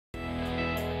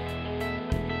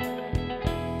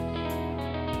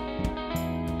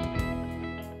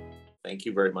thank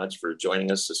you very much for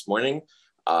joining us this morning.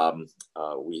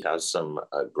 We have some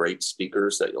great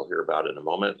speakers that you'll hear about in a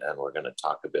moment, and we're going to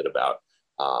talk a bit about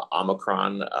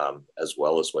Omicron, as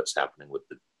well as what's happening with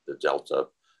the Delta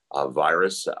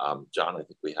virus. John, I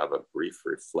think we have a brief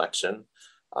reflection.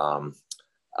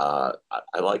 I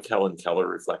like Helen Keller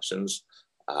reflections.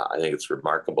 I think it's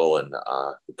remarkable, and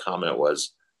the comment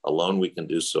was, alone we can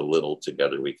do so little,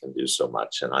 together we can do so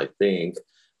much. And I think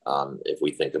if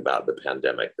we think about the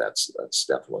pandemic, that's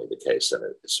definitely the case, and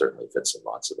it certainly fits in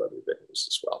lots of other venues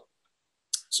as well.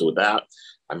 So with that,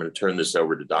 I'm going to turn this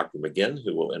over to Dr. McGinn,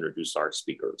 who will introduce our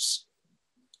speakers.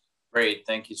 Great,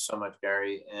 thank you so much,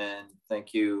 Gary, and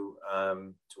thank you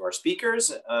to our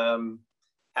speakers.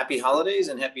 Happy holidays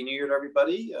and Happy New Year to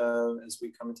everybody. As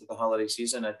we come into the holiday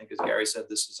season, I think as Gary said,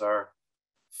 this is our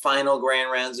final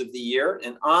grand rounds of the year.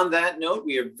 And on that note,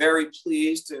 we are very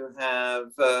pleased to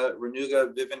have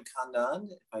Renuga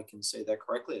Vivekanandan, if I can say that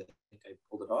correctly, I think I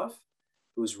pulled it off,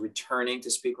 who's returning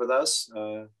to speak with us.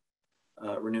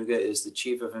 Renuga is the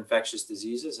Chief of Infectious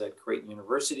Diseases at Creighton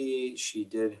University. She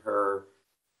did her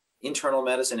internal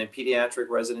medicine and pediatric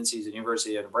residencies at the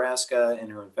University of Nebraska and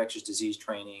her infectious disease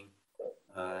training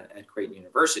at Creighton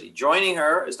University. Joining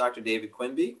her is Dr. David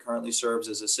Quimby, currently serves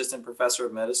as Assistant Professor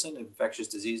of Medicine and Infectious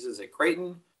Diseases at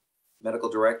Creighton, Medical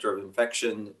Director of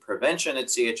Infection Prevention at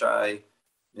CHI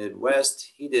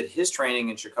Midwest. He did his training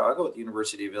in Chicago at the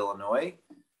University of Illinois.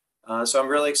 So I'm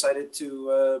really excited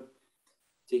to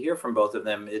hear from both of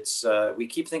them. It's we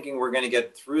keep thinking we're going to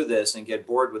get through this and get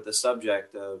bored with the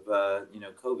subject of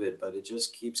COVID, but it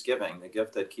just keeps giving, the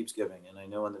gift that keeps giving. And I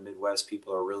know in the Midwest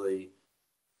people are really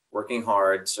working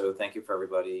hard. So thank you for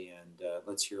everybody. And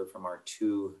let's hear from our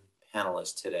two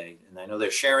panelists today. And I know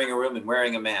they're sharing a room and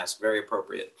wearing a mask, very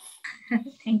appropriate.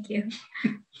 Thank you.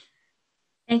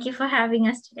 Thank you for having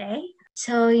us today.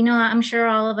 So, I'm sure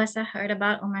all of us have heard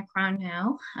about Omicron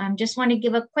now. Just want to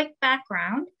give a quick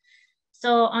background.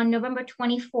 So on November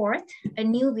 24th, a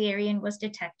new variant was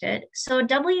detected. So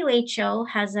WHO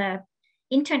has a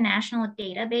international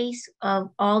database of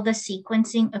all the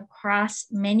sequencing across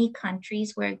many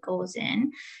countries where it goes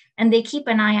in. And they keep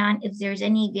an eye on if there's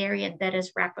any variant that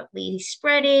is rapidly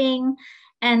spreading.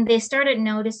 And they started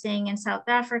noticing in South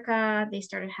Africa, they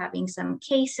started having some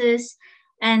cases.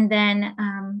 And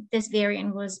then this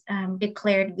variant was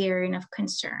declared variant of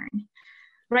concern.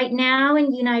 Right now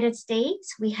in the United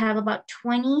States, we have about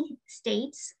 20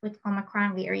 states with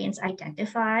Omicron variants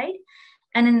identified.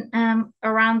 And in,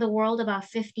 around the world, about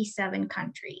 57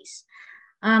 countries.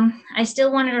 I still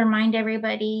want to remind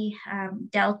everybody,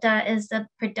 Delta is the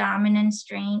predominant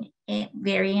strain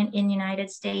variant in the United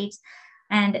States.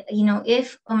 And,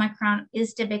 if Omicron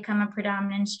is to become a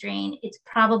predominant strain, it's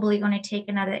probably going to take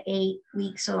another 8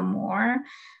 weeks or more.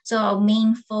 So our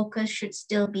main focus should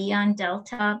still be on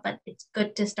Delta, but it's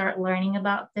good to start learning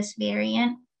about this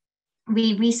variant.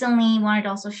 We recently wanted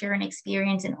to also share an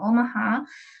experience in Omaha.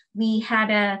 We had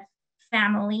a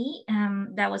family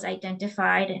that was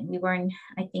identified, and we were in,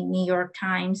 I think, New York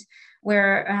Times,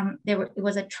 where it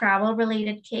was a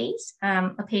travel-related case.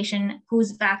 A patient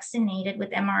who's vaccinated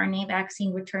with mRNA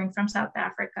vaccine returned from South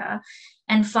Africa,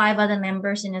 and 5 other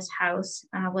members in his house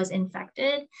was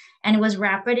infected, and it was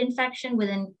rapid infection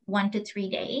within 1 to 3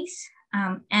 days.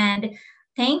 And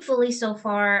thankfully, so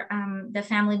far, the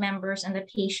family members and the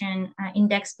patient,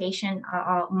 index patient, are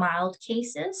all mild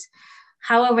cases.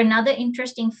 However, another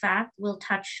interesting fact we'll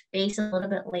touch base a little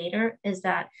bit later is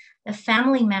that the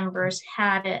family members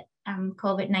had a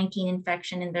COVID-19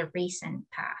 infection in the recent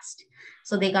past.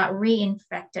 So they got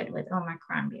reinfected with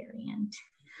Omicron variant.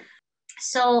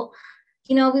 So,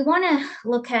 we want to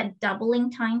look at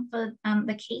doubling time for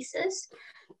the cases.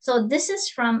 So this is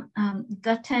from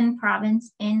Gauteng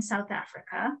province in South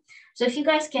Africa. So if you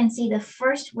guys can see the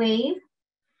first wave,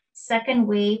 second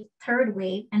wave, third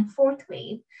wave, and fourth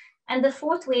wave. And the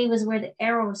fourth wave is where the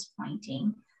arrow is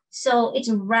pointing. So it's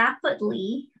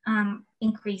rapidly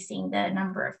increasing the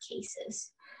number of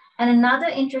cases. And another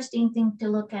interesting thing to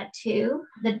look at too,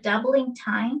 the doubling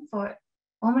time for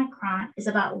Omicron is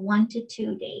about 1 to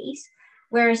 2 days,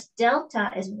 whereas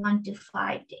Delta is 1 to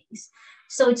 5 days.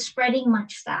 So it's spreading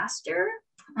much faster.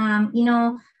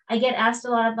 I get asked a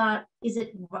lot about,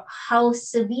 how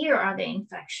severe are the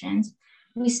infections?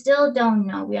 We still don't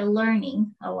know, we are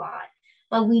learning a lot.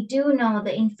 But we do know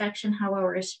the infection,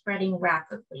 however, is spreading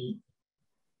rapidly.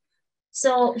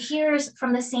 So here's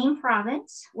from the same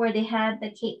province where they had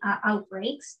the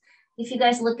outbreaks. If you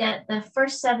guys look at the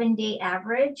first 7-day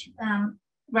average,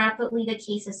 rapidly the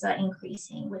cases are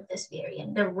increasing with this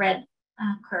variant, the red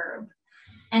curve.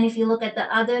 And if you look at the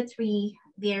other 3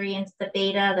 variants, the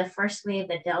beta, the first wave,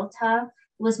 the Delta,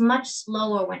 was much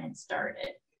slower when it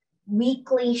started.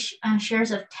 Weekly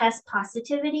shares of test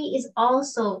positivity is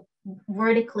also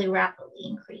vertically rapidly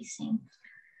increasing.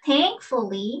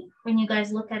 Thankfully, when you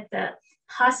guys look at the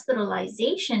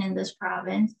hospitalization in this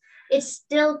province, it's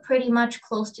still pretty much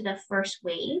close to the first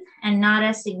wave and not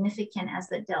as significant as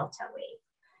the Delta wave.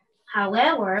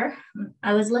 However,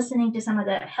 I was listening to some of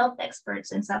the health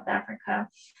experts in South Africa.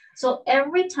 So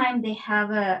every time they have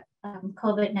a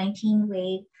COVID-19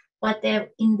 wave,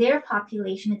 in their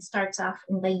population, it starts off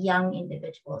in the young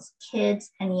individuals, kids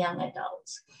and young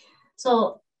adults.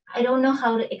 So I don't know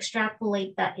how to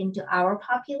extrapolate that into our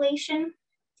population.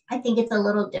 I think it's a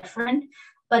little different,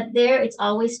 but there it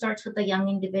always starts with the young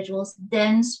individuals,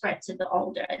 then spread to the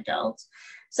older adults.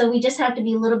 So we just have to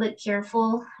be a little bit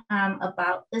careful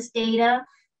about this data,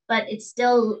 but it's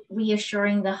still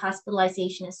reassuring the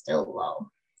hospitalization is still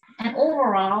low. And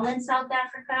overall in South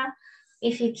Africa,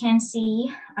 if you can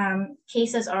see,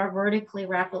 cases are vertically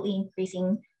rapidly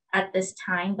increasing at this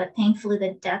time, but thankfully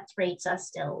the death rates are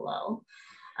still low.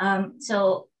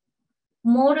 So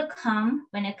more to come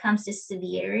when it comes to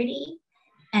severity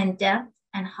and death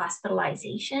and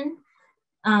hospitalization.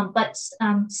 But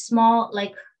small,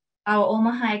 like our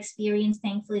Omaha experience,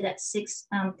 thankfully that 6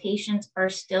 patients are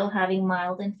still having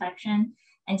mild infection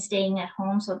and staying at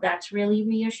home. So that's really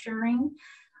reassuring.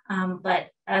 But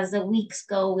as the weeks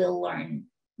go, we'll learn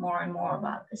more and more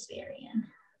about this variant.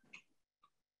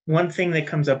 One thing that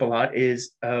comes up a lot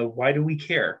is why do we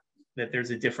care that there's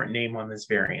a different name on this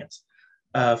variant?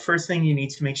 First thing, you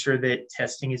need to make sure that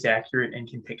testing is accurate and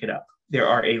can pick it up. There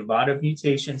are a lot of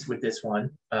mutations with this one.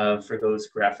 For those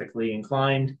graphically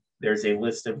inclined, there's a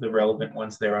list of the relevant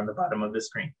ones there on the bottom of the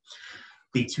screen.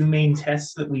 The 2 main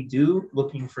tests that we do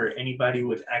looking for anybody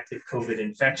with active COVID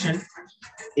infection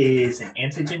is an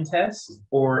antigen test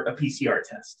or a PCR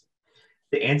test.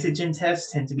 The antigen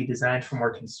tests tend to be designed for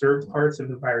more conserved parts of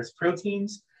the virus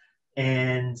proteins.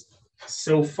 And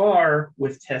so far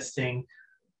with testing,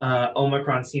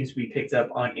 Omicron seems to be picked up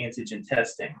on antigen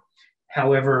testing.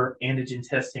 However, antigen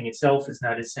testing itself is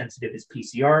not as sensitive as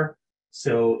PCR,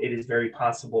 so it is very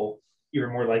possible you're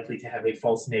more likely to have a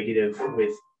false negative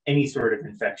with any sort of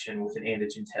infection with an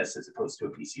antigen test as opposed to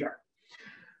a PCR.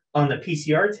 On the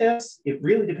PCR test, it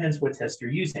really depends what test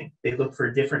you're using. They look for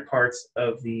different parts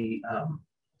of the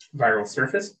viral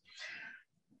surface.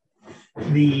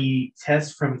 The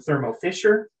test from Thermo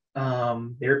Fisher,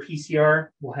 their PCR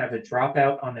will have a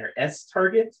dropout on their S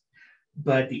target,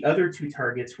 but the other 2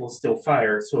 targets will still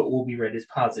fire, so it will be read as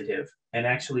positive. And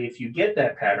actually, if you get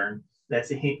that pattern,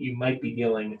 that's a hint you might be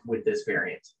dealing with this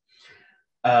variant.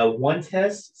 One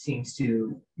test seems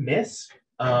to miss.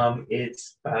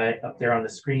 It's up there on the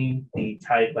screen, the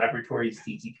Tide Laboratories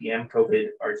TTPM COVID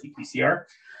RT-PCR.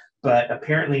 But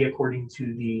apparently, according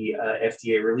to the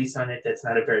FDA release on it, that's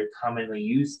not a very commonly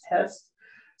used test.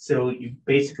 So you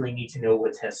basically need to know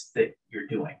what test that you're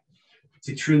doing.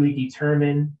 To truly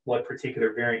determine what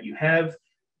particular variant you have,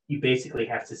 you basically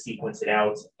have to sequence it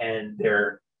out. And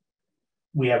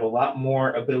we have a lot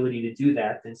more ability to do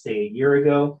that than, say, a year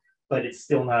ago, but it's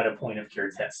still not a point of care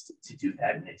test to do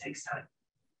that, and it takes time.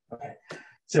 Okay,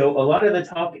 so a lot of the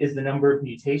talk is the number of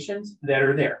mutations that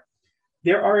are there.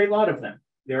 There are a lot of them.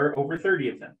 There are over 30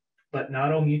 of them, but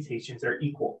not all mutations are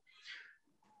equal.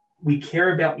 We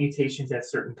care about mutations at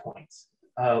certain points.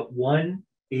 One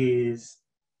is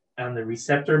on the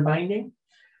receptor binding,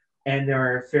 and there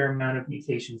are a fair amount of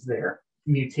mutations there.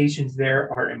 Mutations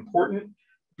there are important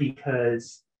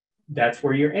because that's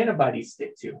where your antibodies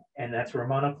stick to, and that's where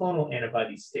monoclonal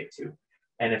antibodies stick to.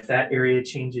 And if that area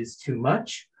changes too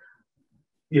much,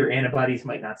 your antibodies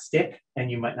might not stick,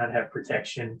 and you might not have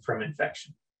protection from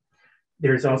infection.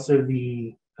 There's also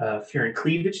the furin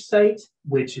cleavage site,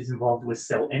 which is involved with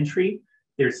cell entry.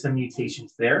 There's some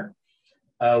mutations there,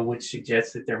 which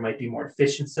suggests that there might be more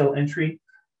efficient cell entry,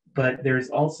 but there's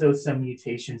also some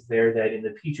mutations there that in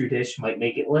the Petri dish might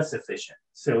make it less efficient.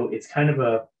 So it's kind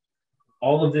of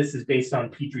all of this is based on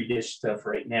Petri dish stuff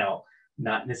right now,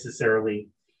 not necessarily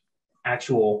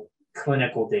actual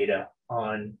clinical data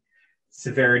on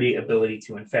severity, ability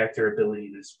to infect, or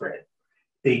ability to spread.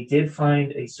 They did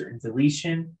find a certain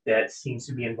deletion that seems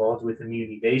to be involved with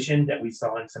immune evasion that we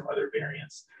saw in some other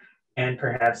variants, and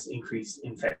perhaps increased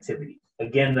infectivity.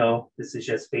 Again, though, this is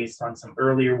just based on some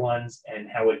earlier ones and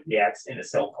how it reacts in a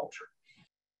cell culture.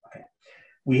 Okay.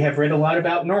 We have read a lot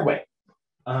about Norway.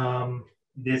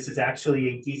 This is actually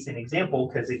a decent example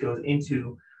because it goes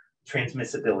into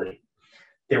transmissibility.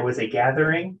 There was a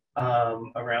gathering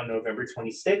around November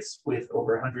 26th with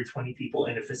over 120 people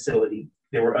in a facility.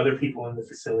 There were other people in the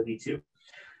facility too.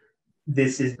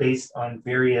 This is based on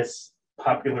various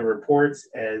popular reports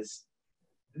as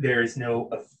There is no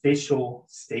official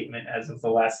statement as of the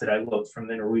last that I looked from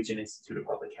the Norwegian Institute of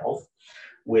Public Health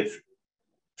with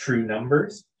true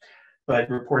numbers, but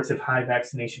reports of high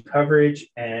vaccination coverage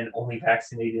and only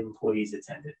vaccinated employees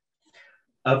attended.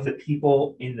 Of the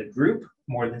people in the group,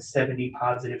 more than 70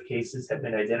 positive cases have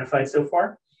been identified so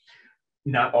far.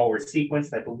 Not all were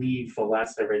sequenced. I believe the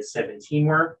last I read 17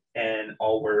 were, and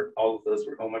all of those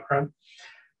were Omicron.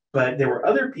 But there were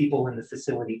other people in the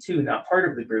facility too, not part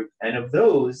of the group, and of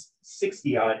those,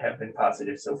 60 odd have been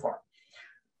positive so far.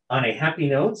 On a happy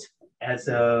note, as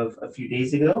of a few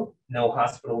days ago, no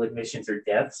hospital admissions or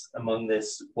deaths among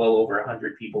this well over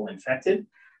 100 people infected,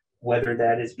 whether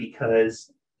that is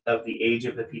because of the age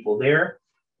of the people there,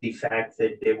 the fact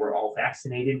that they were all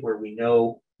vaccinated, where we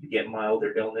know you get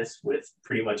milder illness with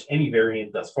pretty much any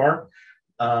variant thus far,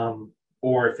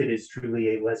 or if it is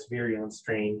truly a less virulent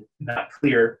strain, not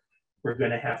clear. We're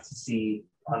going to have to see,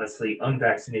 honestly,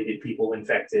 unvaccinated people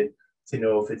infected to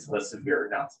know if it's less severe or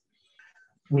not.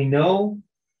 We know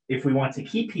if we want to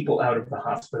keep people out of the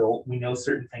hospital, we know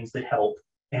certain things that help,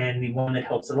 and the one that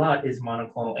helps a lot is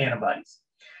monoclonal antibodies.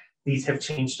 These have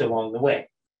changed along the way,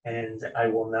 and I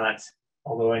will not,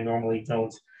 although I normally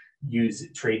don't use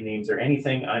trade names or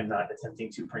anything, I'm not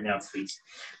attempting to pronounce these,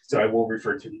 so I will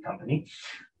refer to the company.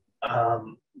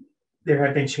 There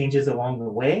have been changes along the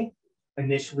way.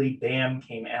 Initially, BAM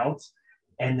came out,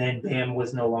 and then BAM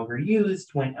was no longer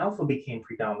used when Alpha became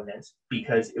predominant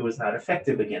because it was not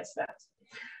effective against that.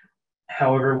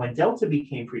 However, when Delta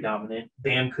became predominant,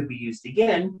 BAM could be used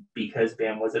again because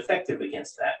BAM was effective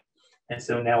against that. And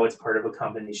so now it's part of a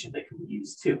combination that can be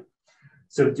used too.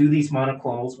 So do these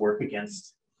monoclonals work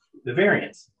against the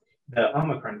variants, the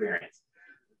Omicron variants?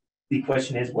 The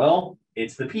question is, well,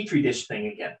 it's the Petri dish thing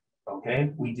again,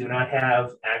 okay? We do not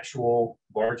have actual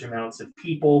large amounts of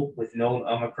people with known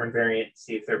Omicron variant to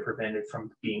see if they're prevented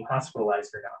from being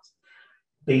hospitalized or not.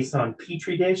 Based on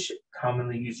Petri dish,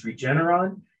 commonly used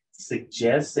Regeneron,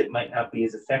 suggests it might not be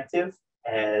as effective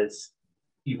as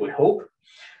you would hope.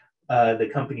 The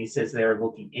company says they're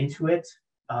looking into it,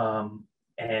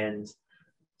 and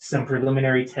some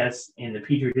preliminary tests in the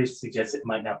Petri dish suggest it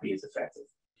might not be as effective.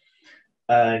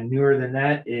 Newer than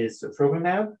that is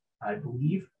sotrovimab, I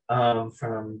believe, from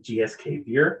GSK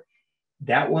Vir.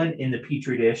 That one in the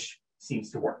Petri dish seems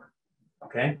to work,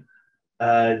 okay?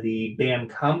 The BAM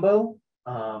combo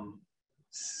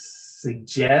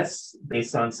suggests,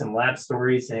 based on some lab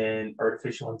stories and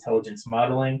artificial intelligence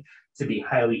modeling, to be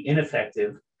highly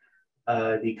ineffective.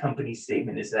 The company's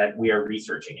statement is that we are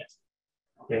researching it,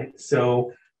 okay?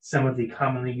 So some of the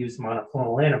commonly used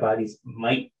monoclonal antibodies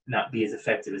might not be as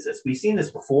effective as this. We've seen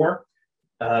this before.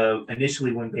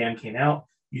 Initially, when BAM came out,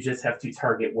 you just have to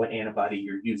target what antibody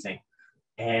you're using.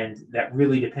 And that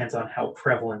really depends on how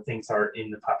prevalent things are in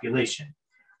the population.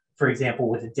 For example,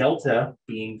 with Delta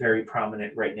being very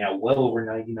prominent right now, well over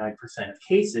 99% of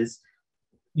cases,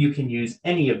 you can use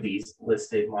any of these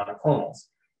listed monoclonals.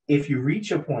 If you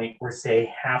reach a point where,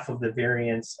 say, half of the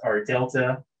variants are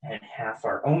Delta and half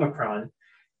are Omicron,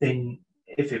 then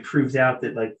if it proves out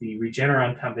that like the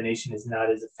Regeneron combination is not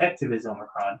as effective as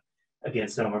Omicron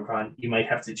against Omicron, you might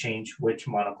have to change which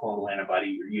monoclonal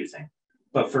antibody you're using.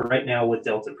 But for right now, with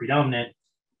Delta predominant,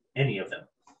 any of them.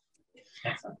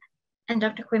 Excellent. And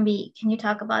Dr. Quimby, can you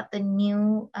talk about the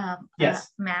new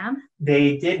yes. MAB?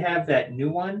 They did have that new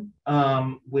one,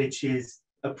 which is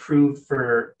approved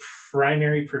for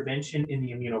primary prevention in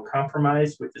the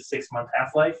immunocompromised with the 6-month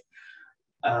half-life.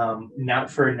 Not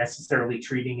for necessarily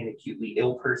treating an acutely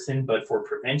ill person, but for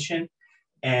prevention.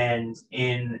 And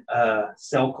in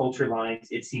cell culture lines,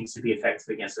 it seems to be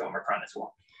effective against Omicron as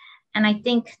well. And I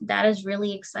think that is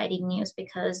really exciting news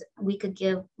because we could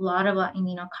give a lot of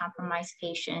immunocompromised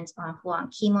patients who are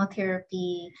on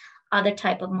chemotherapy, other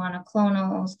type of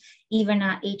monoclonals, even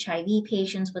HIV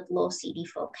patients with low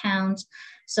CD4 counts.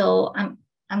 So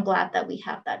I'm glad that we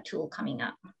have that tool coming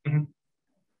up. Mm-hmm.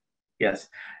 Yes,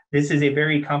 this is a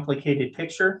very complicated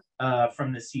picture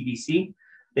from the CDC.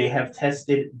 They have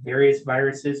tested various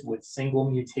viruses with single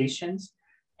mutations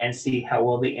and see how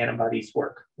well the antibodies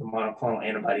work, the monoclonal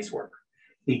antibodies work.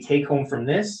 The take home from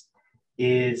this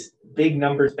is big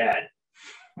numbers bad,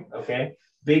 okay?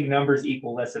 Big numbers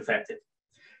equal less effective.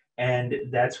 And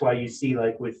that's why you see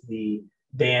like with the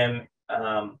BAM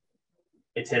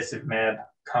atezolizumab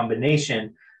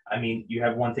combination, I mean, you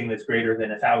have one thing that's greater than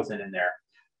 1,000 in there,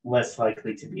 less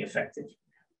likely to be effective.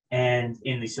 And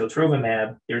in the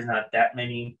sotrovimab, there's not that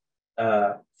many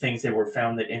things that were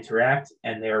found that interact,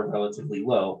 and they are relatively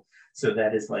low. So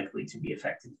that is likely to be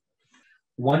effective.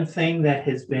 One thing that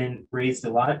has been raised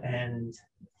a lot and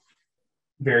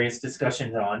various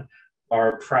discussions on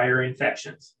are prior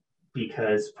infections.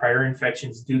 because prior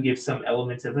infections do give some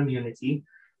elements of immunity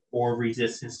or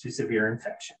resistance to severe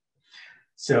infection.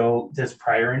 So does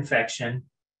prior infection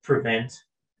prevent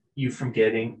you from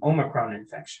getting Omicron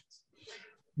infections?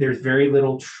 There's very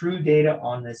little true data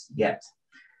on this yet.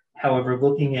 However,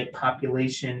 looking at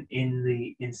population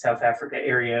in South Africa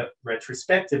area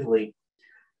retrospectively,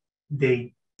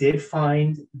 they did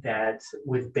find that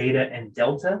with Beta and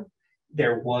Delta,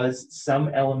 there was some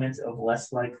elements of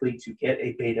less likely to get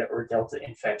a Beta or Delta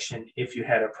infection if you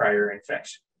had a prior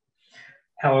infection.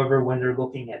 However, when they're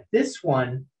looking at this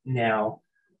one now,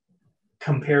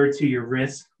 compared to your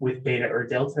risk with Beta or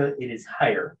Delta, it is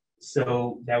higher.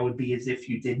 So that would be as if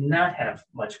you did not have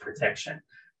much protection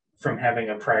from having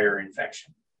a prior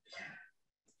infection.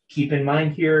 Keep in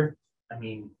mind here, I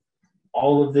mean,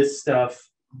 all of this stuff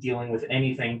dealing with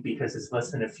anything, because it's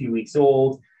less than a few weeks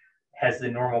old, has the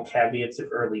normal caveats of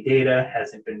early data,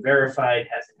 hasn't been verified,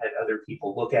 hasn't had other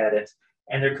people look at it.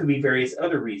 And there could be various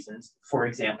other reasons. For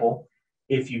example,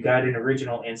 if you got an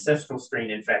original ancestral strain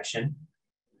infection,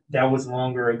 that was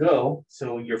longer ago,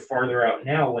 so you're farther out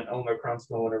now when Omicron's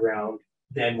going around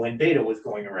than when Beta was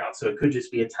going around. So it could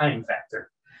just be a time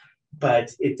factor.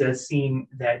 But it does seem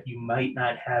that you might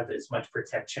not have as much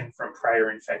protection from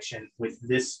prior infection with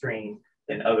this strain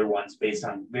than other ones based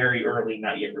on very early,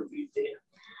 not yet reviewed data.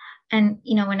 And,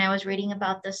 you know, when I was reading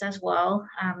about this as well,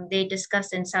 they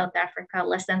discussed in South Africa,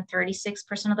 less than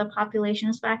 36% of the population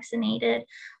is vaccinated,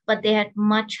 but they had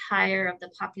much higher of the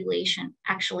population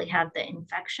actually had the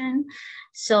infection.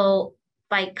 So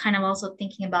by kind of also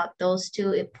thinking about those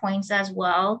two points as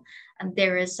well,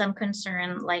 there is some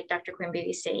concern, like Dr.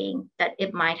 Quimby is saying, that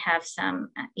it might have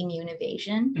some immune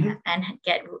evasion and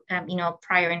get, you know,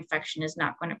 prior infection is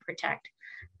not going to protect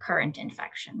current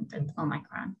infection with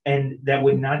Omicron. And that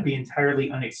would not be entirely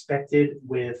unexpected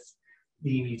with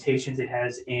the mutations it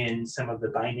has in some of the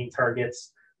binding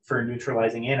targets for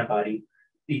neutralizing antibody.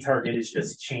 The target is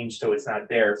just changed so it's not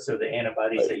there. So the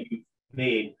antibodies that you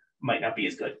made might not be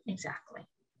as good. Exactly.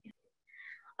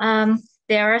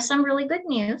 There are some really good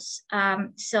news.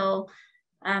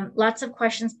 Lots of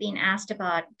questions being asked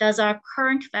about, does our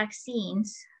current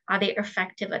vaccines, are they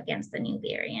effective against the new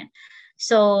variant?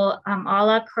 So all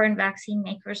our current vaccine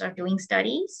makers are doing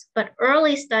studies, but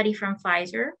early study from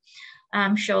Pfizer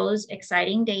shows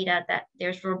exciting data that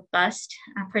there's robust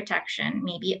protection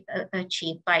maybe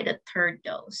achieved by the third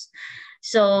dose.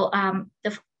 So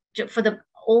for the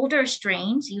older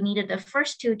strains, you needed the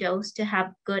first 2 doses to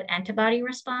have good antibody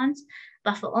response.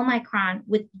 But for Omicron,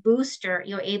 with booster,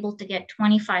 you're able to get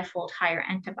 25-fold higher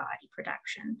antibody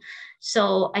production.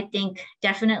 So I think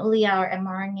definitely our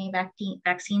mRNA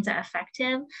vaccines are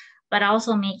effective, but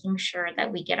also making sure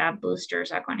that we get our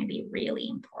boosters are going to be really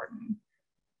important.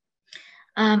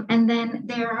 And then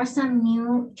there are some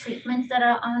new treatments that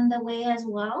are on the way as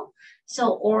well.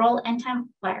 So oral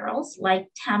antivirals like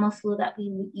Tamiflu that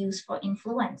we use for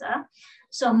influenza.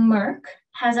 So Merck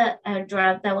has a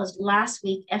drug that was last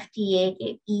week, FDA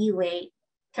gave EUA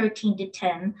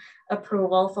 13-10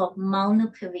 approval for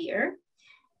Molnupiravir.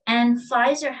 And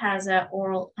Pfizer has an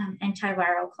oral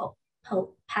antiviral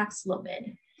called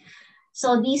Paxlovid.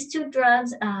 So these 2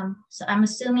 drugs, so I'm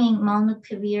assuming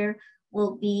Molnupiravir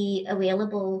will be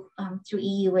available through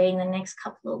EUA in the next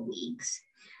couple of weeks.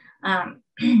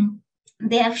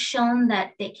 They have shown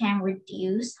that they can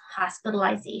reduce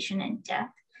hospitalization and death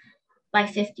by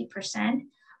 50%,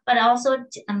 but also,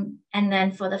 and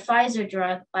then for the Pfizer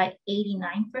drug by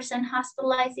 89%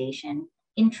 hospitalization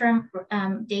interim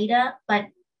data, but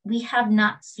we have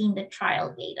not seen the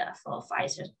trial data for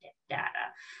Pfizer's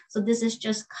data. So this is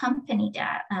just company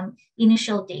data,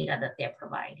 initial data that they're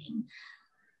providing.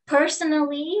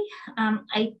 Personally,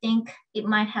 I think it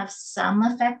might have some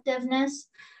effectiveness,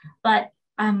 but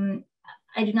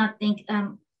I do not think,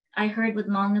 I heard with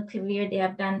Molnupiravir, they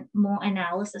have done more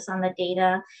analysis on the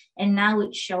data, and now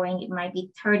it's showing it might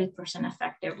be 30%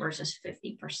 effective versus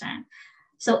 50%.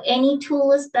 So any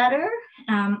tool is better,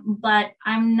 but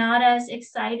I'm not as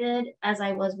excited as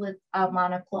I was with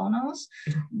monoclonals,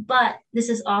 but this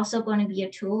is also going to be a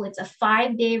tool. It's a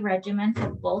 5-day regimen for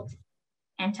both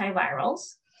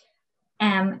antivirals.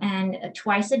 And a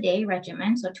twice-a-day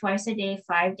regimen, so twice a day,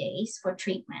 5 days for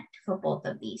treatment for both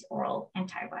of these oral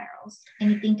antivirals.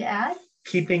 Anything to add?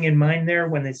 Keeping in mind there,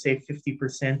 when they say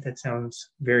 50%, that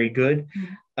sounds very good.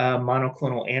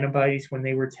 Monoclonal antibodies, when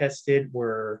they were tested,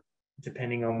 were,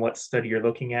 depending on what study you're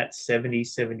looking at, 70,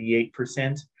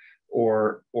 78%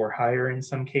 or higher in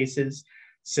some cases.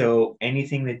 So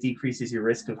anything that decreases your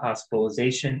risk of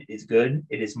hospitalization is good.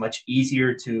 It is much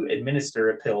easier to administer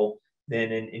a pill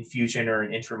than an infusion or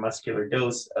an intramuscular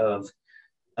dose of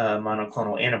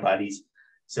monoclonal antibodies.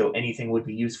 So anything would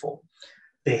be useful.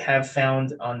 They have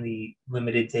found on the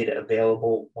limited data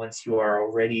available, once you are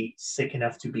already sick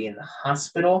enough to be in the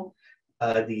hospital,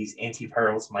 these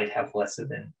antivirals might have less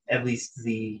of an, at least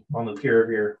the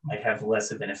molnupiravir might have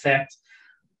less of an effect.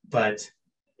 But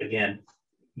again,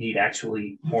 need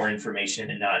actually more information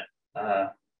and not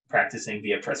practicing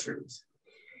via press release.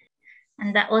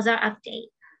 And that was our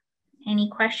update. Any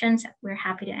questions? We're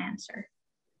happy to answer.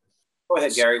 Go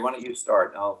ahead, Gary. Why don't you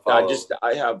start? I'll follow.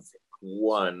 I have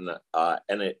one,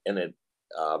 and it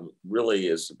really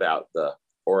is about the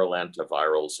oral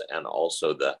antivirals and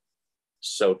also the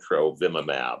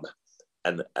sotrovimab.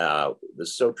 And the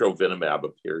sotrovimab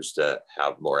appears to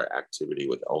have more activity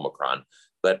with Omicron.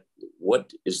 But what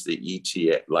is the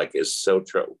ETA? Like, is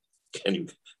Sotro? Can you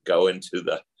go into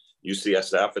the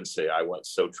UCSF and say, I want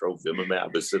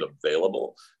sotrovimab? Is it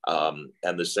available?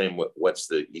 And the same, what's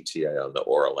the ETA on the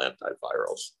oral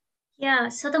antivirals? Yeah,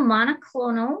 so the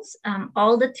monoclonals,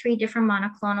 all the 3 different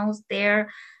monoclonals,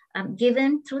 they're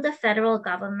given through the federal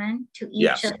government to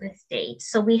each of the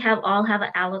states. So we all have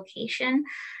an allocation.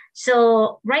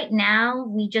 So right now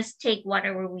we just take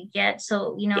whatever we get.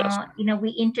 So, we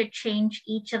interchange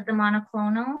each of the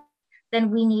monoclonal,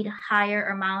 then we need a higher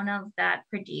amount of that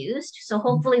produced. So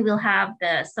hopefully we'll have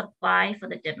the supply for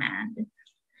the demand.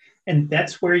 And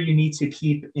that's where you need to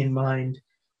keep in mind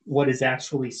what is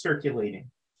actually circulating,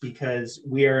 because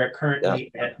we are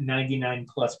currently at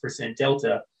 99+%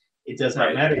 Delta. It does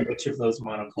not matter which of those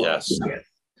monoclonals you get.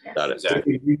 Got it. So if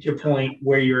you reach a point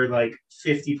where you're like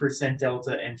 50%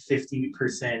 Delta and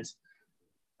 50%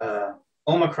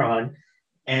 Omicron,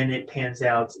 and it pans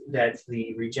out that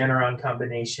the Regeneron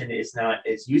combination is not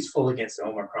as useful against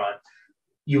Omicron,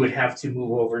 you would have to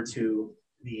move over to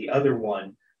the other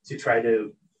one to try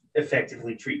to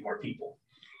effectively treat more people.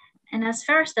 And as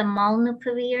far as the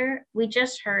molnupiravir, we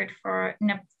just heard for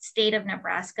the state of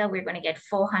Nebraska, we're going to get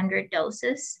 400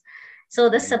 doses. So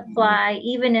the supply,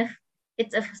 even if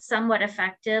it's somewhat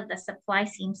effective, the supply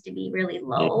seems to be really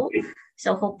low.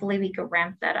 So hopefully we could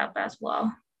ramp that up as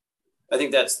well. I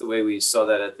think that's the way we saw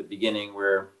that at the beginning,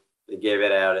 where they gave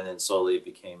it out and then slowly it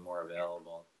became more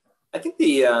available. I think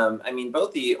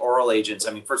both the oral agents,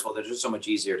 first of all, they're just so much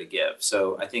easier to give.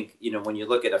 So I think, when you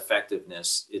look at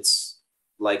effectiveness, it's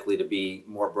likely to be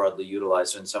more broadly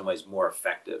utilized, so in some ways more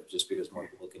effective, just because more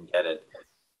people can get it.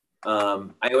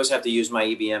 I always have to use my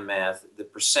EBM math. The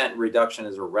percent reduction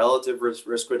is a relative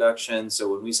risk reduction. So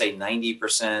when we say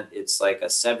 90%, it's like a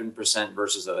 7%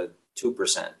 versus a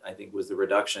 2%, I think was the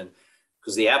reduction,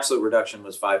 because the absolute reduction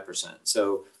was 5%.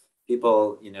 So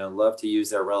people, love to use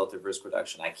their relative risk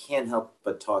reduction. I can't help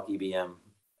but talk EBM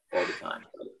all the time.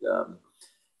 But,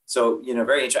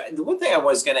 very interesting. The one thing I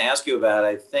was going to ask you about,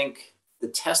 I think the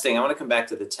testing, I want to come back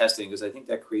to the testing because I think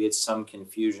that creates some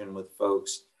confusion with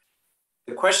folks.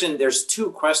 The question, there's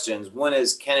 2 questions. One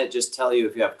is, can it just tell you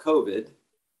if you have COVID,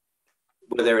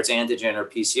 whether it's antigen or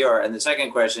PCR? And the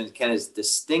second question is, can it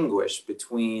distinguish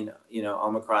between,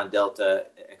 Omicron, Delta,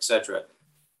 et cetera?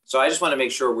 So I just want to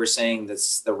make sure we're saying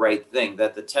this the right thing,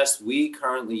 that the tests we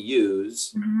currently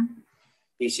use,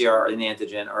 PCR and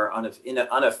antigen, are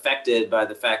unaffected by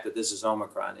the fact that this is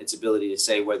Omicron, its ability to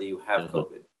say whether you have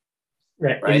COVID.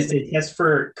 Right. It is a test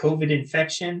for COVID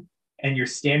infection, and your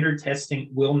standard testing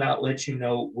will not let you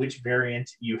know which variant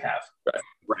you have.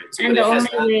 Right. So, but it has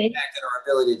not impacted our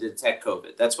ability to detect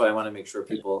COVID. That's why I want to make sure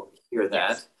people hear that.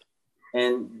 Yes.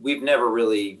 And we've never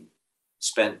really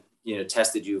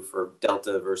tested you for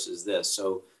Delta versus this.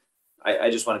 So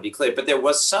I just want to be clear. But there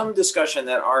was some discussion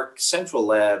that our central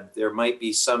lab, there might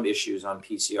be some issues on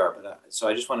PCR. But so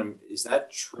I just want to, is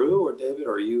that true, or David,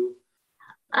 or are you?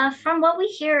 From what we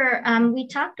hear, we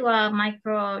talked to a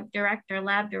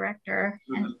lab director,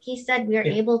 and he said we are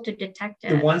able to detect it.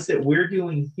 The ones that we're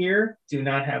doing here do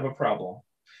not have a problem.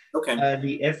 Okay.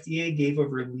 The FDA gave a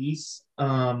release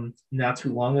not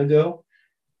too long ago.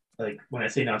 Like, when I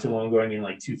say not too long ago, I mean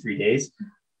like 2-3 days,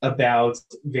 about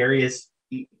various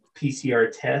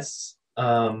PCR tests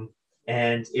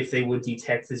and if they would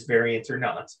detect this variant or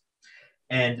not.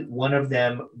 And one of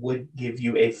them would give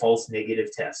you a false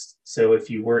negative test. So if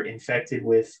you were infected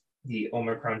with the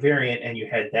Omicron variant and you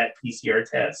had that PCR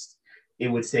test, it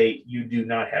would say you do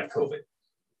not have COVID.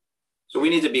 So we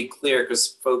need to be clear, because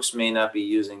folks may not be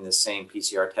using the same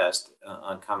PCR test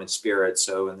on CommonSpirit,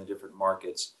 so in the different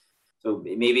markets. So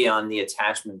maybe on the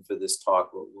attachment for this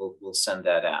talk, we'll send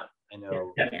that out. I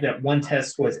know that one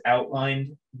test was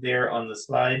outlined there on the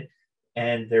slide,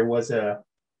 and there was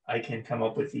I can come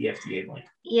up with the FDA link.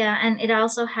 Yeah, and it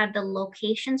also had the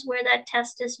locations where that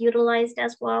test is utilized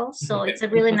as well. So it's a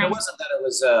really nice. It wasn't that it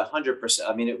was 100%.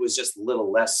 I mean, it was just a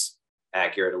little less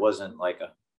accurate. It wasn't like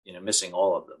missing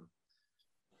all of them.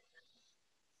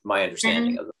 My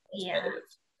understanding of them is yeah. negative.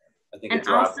 I think And it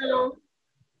dropped. Also,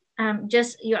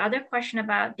 just your other question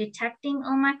about detecting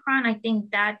Omicron, I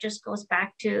think that just goes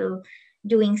back to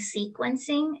doing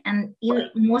sequencing, and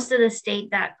most of the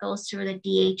state that goes through the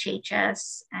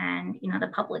DHHS and the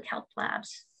public health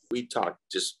labs. We talked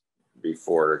just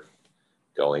before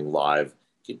going live.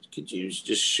 Could you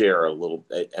just share a little,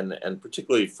 and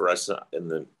particularly for us in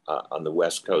the on the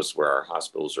West Coast where our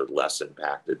hospitals are less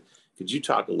impacted, could you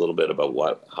talk a little bit about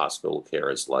what hospital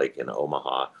care is like in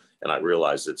Omaha? And I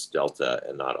realize it's Delta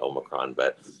and not Omicron,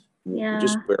 but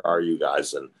just where are you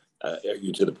guys? And are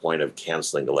you to the point of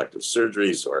canceling elective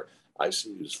surgeries, or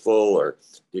ICUs full, or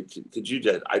could you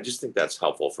just, I just think that's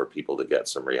helpful for people to get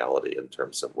some reality in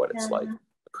terms of what it's like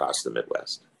across the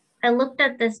Midwest. I looked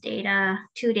at this data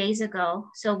 2 days ago.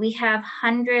 So we have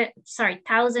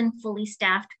 1,000 fully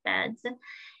staffed beds,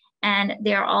 and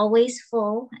they're always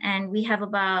full. And we have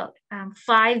about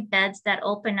 5 beds that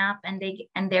open up, and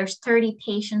there's 30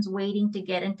 patients waiting to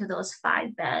get into those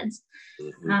 5 beds.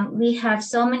 Mm-hmm. We have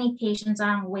so many patients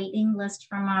on waiting list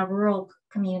from our rural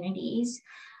communities.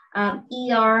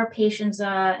 ER patients,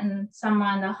 and some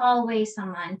on the hallway,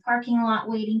 some on parking lot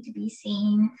waiting to be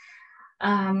seen.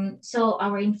 So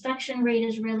our infection rate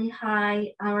is really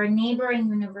high. Our neighboring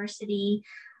university,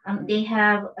 they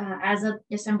have, as of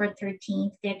December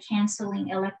 13th, they're canceling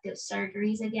elective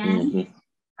surgeries again.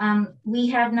 Mm-hmm. We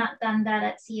have not done that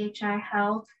at CHI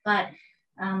Health, but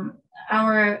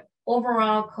our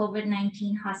overall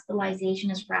COVID-19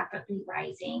 hospitalization is rapidly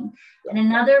rising. And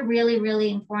another really,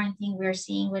 really important thing we're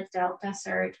seeing with Delta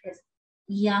surge is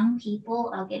young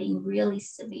people are getting really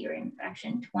severe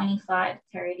infection, 25,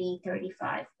 30,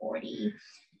 35, 40.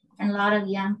 And a lot of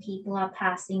young people are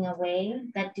passing away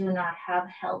that do not have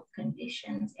health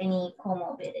conditions, any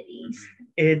comorbidities.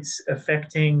 It's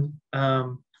affecting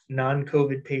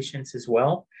non-COVID patients as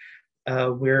well.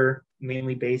 We're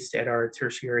mainly based at our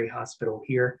tertiary hospital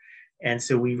here. And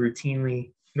so we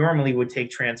normally would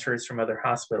take transfers from other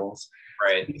hospitals.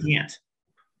 Right. We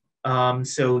can't.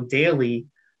 So daily,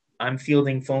 I'm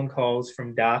fielding phone calls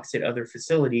from docs at other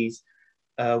facilities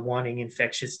wanting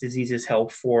infectious diseases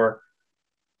help for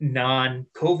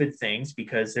non-COVID things,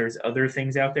 because there's other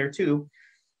things out there too,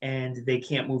 and they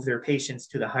can't move their patients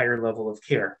to the higher level of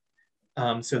care.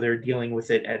 So they're dealing with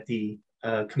it at the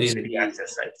community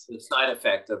access sites. The side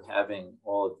effect of having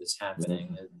all of this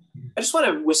happening. I just want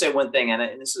to say one thing,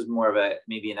 and this is more of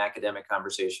maybe an academic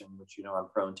conversation, which I'm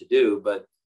prone to do, but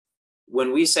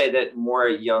when we say that more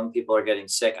young people are getting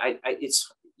sick, I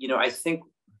think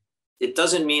it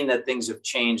doesn't mean that things have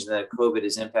changed, that COVID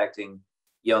is impacting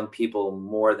young people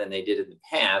more than they did in the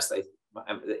past.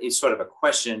 It's sort of a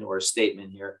question or a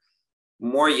statement here.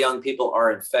 More young people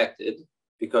are infected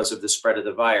because of the spread of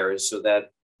the virus, so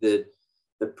that the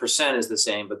percent is the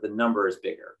same, but the number is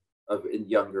bigger of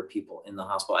younger people in the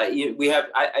hospital. We have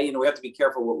to be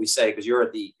careful what we say, because you're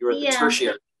at the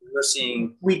tertiary. We're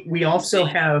seeing. We also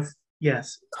have.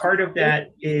 Yes, part of that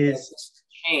is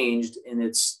changed in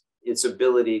its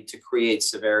ability to create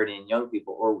severity in young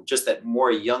people, or just that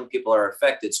more young people are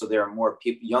affected, so there are more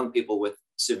young people with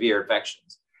severe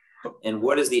infections. And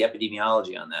what is the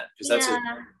epidemiology on that? Because that's a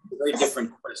very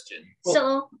different question.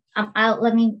 So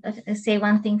let me say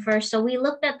one thing first. So we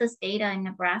looked at this data in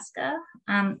Nebraska.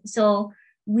 So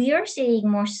we are seeing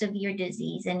more severe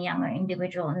disease in younger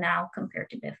individuals now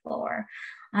compared to before.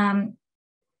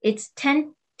 It's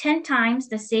 10 times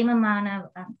the same amount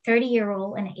of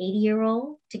 30-year-old and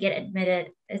 80-year-old to get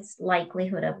admitted. It's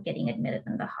likelihood of getting admitted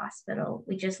in the hospital.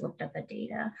 We just looked at the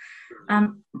data.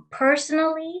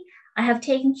 Personally, I have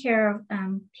taken care of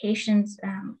patients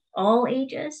all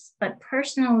ages, but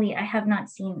personally, I have not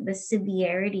seen the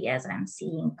severity as I'm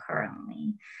seeing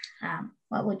currently.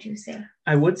 What would you say?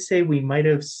 I would say we might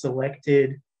have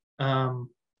selected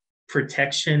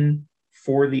protection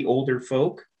for the older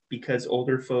folk, because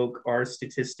older folk are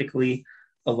statistically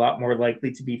a lot more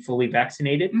likely to be fully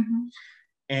vaccinated. Mm-hmm.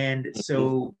 And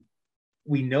so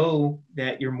we know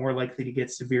that you're more likely to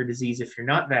get severe disease if you're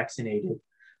not vaccinated.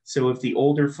 So if the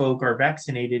older folk are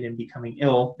vaccinated and becoming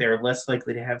ill, they're less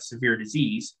likely to have severe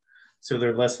disease. So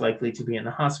they're less likely to be in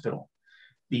the hospital.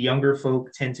 The younger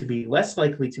folk tend to be less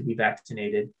likely to be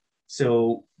vaccinated.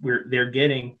 So they're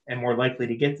getting and more likely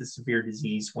to get the severe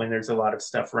disease when there's a lot of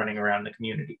stuff running around the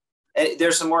community.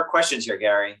 There's some more questions here,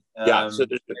 Gary. So can I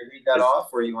read that off,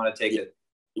 or you want to take it?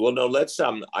 Well, no, let's,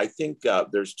 I think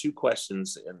there's 2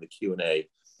 questions in the Q&A.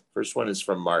 First one is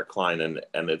from Mark Klein,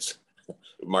 and it's,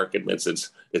 Mark admits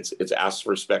it's asked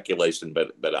for speculation,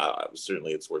 but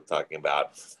certainly it's worth talking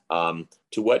about.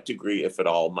 To what degree, if at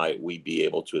all, might we be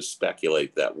able to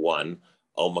speculate that 1,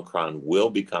 Omicron will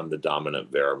become the dominant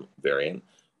variant.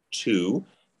 2,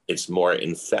 it's more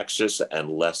infectious and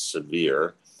less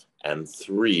severe. And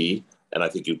 3, and I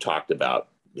think you talked about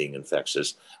being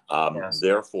infectious, Yes.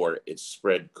 therefore its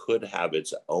spread could have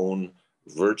its own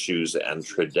virtues, and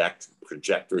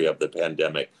trajectory of the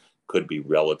pandemic could be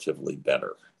relatively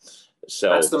better. So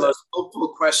that's the most hopeful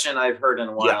question I've heard in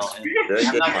a while. Yes, and very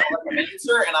I'm good. not going to let them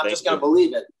answer, and I'm just going you. to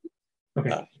believe it.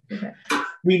 Okay.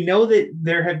 We know that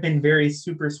there have been very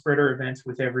super spreader events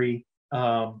with every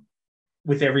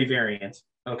variant.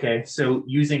 Okay, so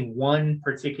using one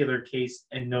particular case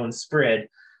and known spread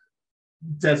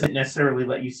doesn't necessarily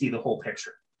let you see the whole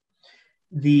picture.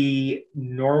 The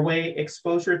Norway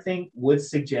exposure thing would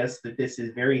suggest that this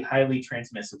is very highly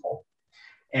transmissible.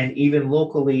 And even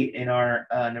locally in our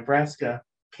Nebraska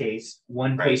case,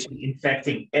 one patient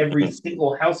infecting every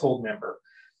single household member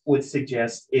would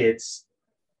suggest it's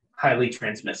highly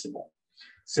transmissible.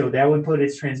 So that would put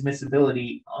its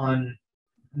transmissibility on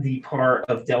the par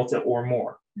of Delta or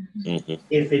more. Mm-hmm.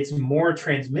 If it's more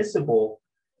transmissible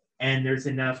and there's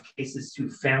enough cases to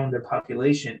found a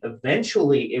population,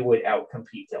 eventually it would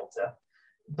outcompete Delta,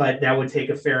 but that would take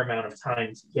a fair amount of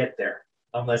time to get there,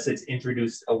 unless it's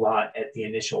introduced a lot at the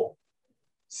initial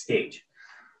stage.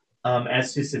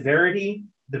 As to severity,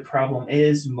 the problem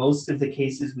is most of the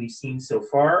cases we've seen so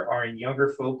far are in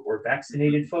younger folk or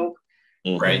vaccinated folk.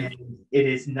 Right. And it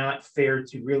is not fair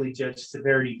to really judge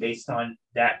severity based on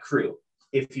that crew.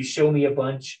 If you show me a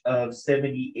bunch of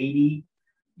 70,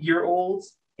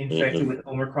 80-year-olds infected with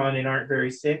Omicron and aren't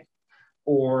very sick,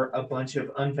 or a bunch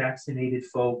of unvaccinated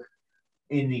folk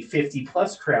in the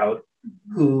 50-plus crowd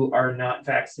who are not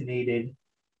vaccinated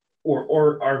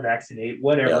or are vaccinated,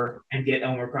 whatever, and get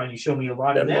Omicron, you show me a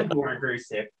lot of them who aren't very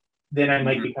sick, then I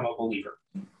might become a believer.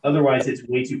 Otherwise, it's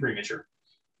way too premature.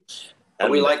 But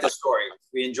we like the story.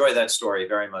 We enjoy that story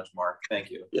very much, Mark.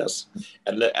 Thank you. Yes.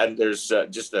 And there's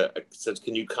just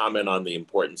can you comment on the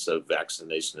importance of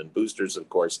vaccination and boosters, of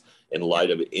course, in light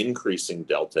of increasing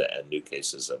Delta and new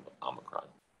cases of Omicron?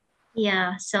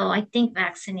 Yeah, so I think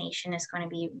vaccination is going to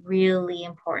be really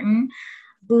important.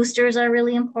 Boosters are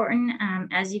really important.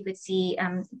 As you could see,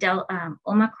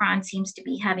 Omicron seems to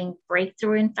be having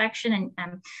breakthrough infection,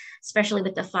 and especially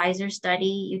with the Pfizer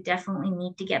study, you definitely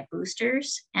need to get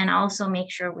boosters, and also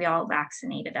make sure we all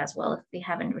vaccinated as well if we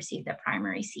haven't received the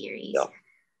primary series. Yeah.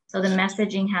 So the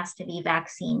messaging has to be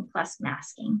vaccine plus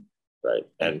masking. Right,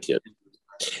 and kids.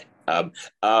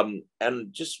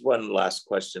 And just one last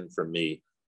question from me.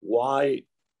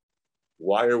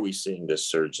 Why are we seeing this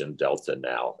surge in Delta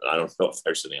now? And I don't know if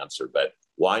there's an answer, but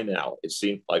why now? It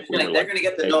seemed like they're going to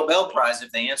get the Nobel Prize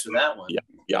if they answer that one.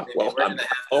 Yeah. Well, we're going to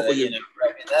have to,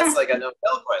 that's like a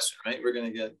Nobel question, right? We're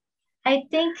going to get. I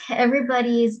think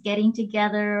everybody is getting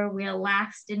together,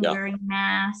 relaxed in wearing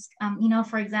masks.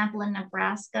 For example, in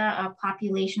Nebraska, a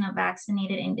population of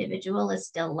vaccinated individual is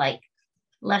still like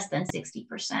less than 60%.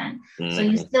 Mm-hmm. So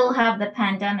you still have the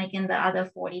pandemic in the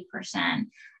other 40%.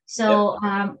 So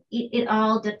it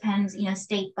all depends,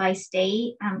 state by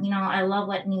state. I love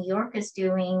what New York is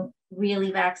doing, really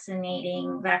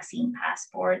vaccinating, vaccine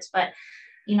passports. But,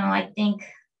 I think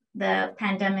the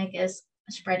pandemic is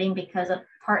spreading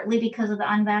partly because of the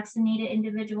unvaccinated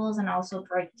individuals, and also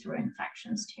breakthrough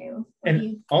infections too.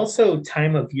 And also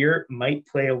time of year might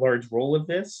play a large role of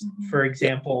this. Mm-hmm. For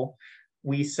example,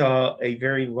 we saw a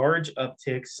very large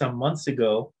uptick some months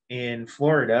ago in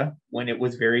Florida when it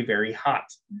was very, very hot.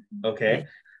 Okay.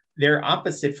 They're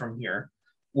opposite from here.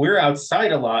 We're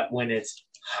outside a lot when it's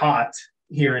hot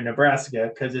here in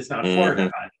Nebraska because it's not Florida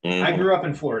hot. I grew up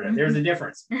in Florida. There's a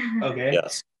difference. Okay.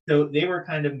 Yes. So they were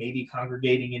kind of maybe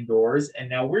congregating indoors, and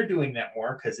now we're doing that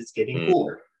more because it's getting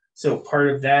cooler. So part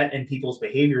of that and people's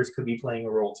behaviors could be playing a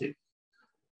role too.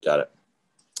 Got it.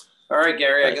 All right,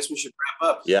 Gary, I guess we should wrap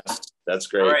up. Yes, that's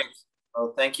great. All right.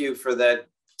 Well, thank you for that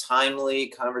timely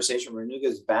conversation. Renuga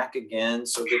is back again.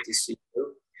 So good to see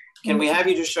you. Can we have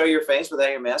you just show your face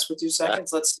without your mask for 2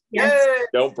 seconds? Let's. Yes. Yay!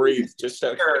 Don't breathe. Just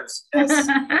yes. And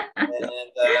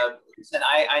listen,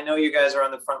 I know you guys are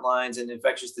on the front lines in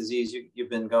infectious disease. You've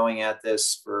been going at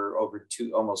this for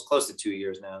almost close to 2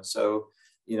 years now. So,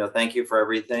 thank you for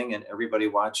everything, and everybody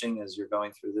watching as you're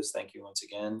going through this. Thank you once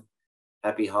again.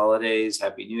 Happy holidays,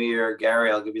 Happy New Year.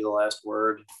 Gary, I'll give you the last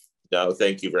word. No,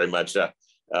 thank you very much.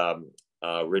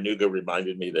 Renuga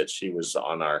reminded me that she was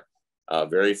on our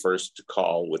very first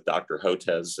call with Dr.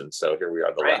 Hotez. And so here we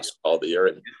are, the last call of the year.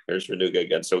 And here's Renuga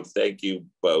again. So thank you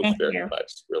both very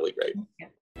much. Really great.